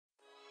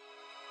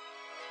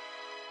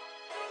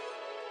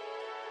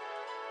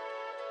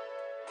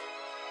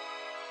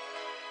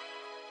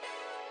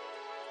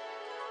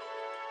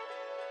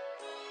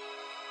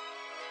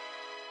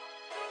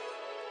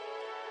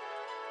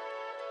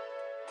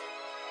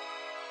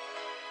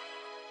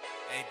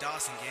Hey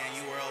Dawson gang,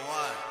 you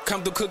worldwide.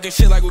 Come through cooking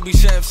shit like we be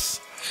chefs.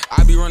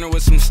 I be running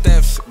with some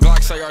steps,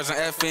 Glocks, ARs, and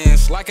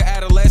FNs. Like an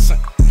adolescent,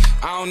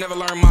 I don't never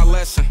learn my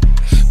lesson.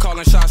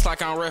 Calling shots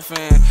like I'm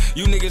reffing.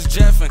 You niggas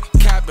jeffing,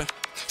 capping,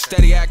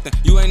 steady acting.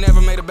 You ain't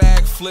never made a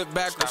bag flip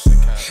backwards.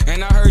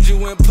 And I heard you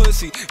went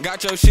pussy.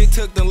 Got your shit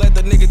took, then let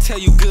the nigga tell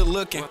you good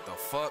looking. What the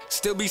fuck?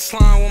 Still be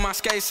slime with my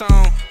skates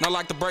on, not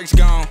like the brakes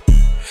gone.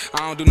 I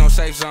don't do no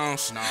safe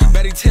zones.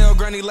 Betty tell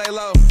Granny lay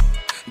low,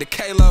 the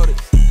K loaded.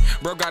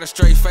 Bro got a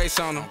straight face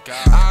on him.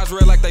 Eyes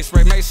red like they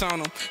spray mace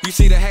on him. You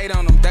see the hate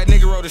on him. That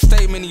nigga wrote a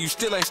statement and you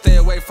still ain't stay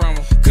away from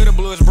him. Coulda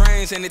blew his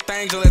brains and the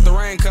things and let the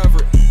rain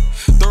cover it.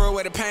 Throw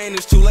away the pain,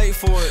 it's too late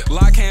for it.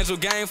 Lock hands with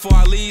game for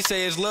I lead,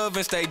 say it's love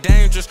and stay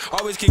dangerous.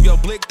 Always keep your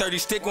blick 30,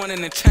 stick one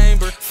in the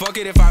chamber. Fuck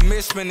it if I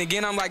miss spin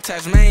again, I'm like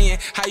Tasmanian.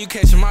 How you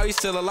catch him out, he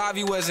still alive,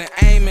 he wasn't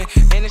aiming.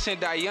 Innocent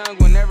die young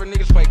whenever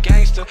niggas play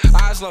gangster.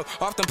 Eyes low,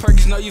 off them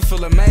perkies, know you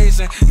feel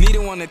amazing.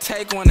 Needed one to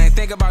take one, ain't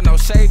think about no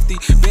safety.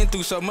 Been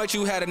through so much,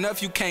 you had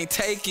enough, you can't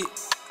take it.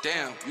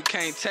 Damn, you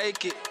can't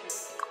take it.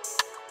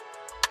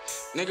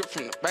 Nigga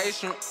from the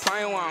basement,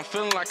 playing while I'm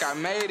feeling like I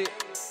made it.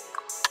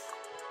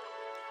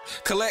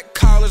 Collect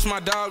callers, my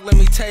dog, let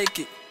me take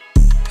it.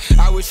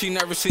 I wish he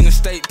never seen a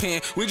state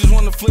pen. We just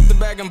wanna flip the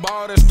bag and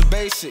ball, that's the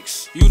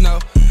basics. You know,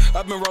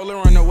 up and rolling,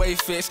 run away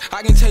fist.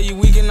 I can tell you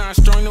weak and not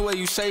strong the way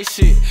you say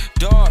shit.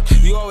 Dog,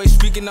 you always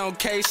speaking on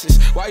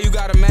cases. Why you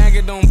got a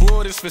maggot, don't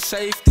blow this for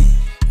safety.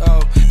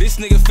 Oh, this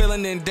nigga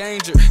feeling in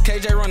danger.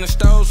 KJ run the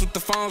stoves with the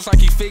phones like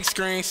he fix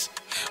screens.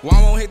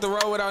 Why won't hit the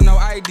road without no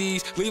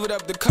IDs? Leave it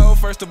up to code,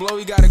 first to blow,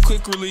 he got a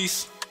quick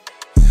release.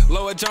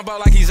 Lower jump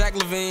out like he's Zach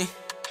Levine.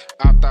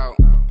 Opt out.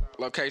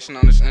 Location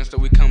on this Insta,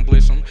 we come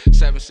bliss him.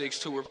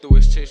 762 rip through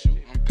his tissue.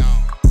 I'm gone.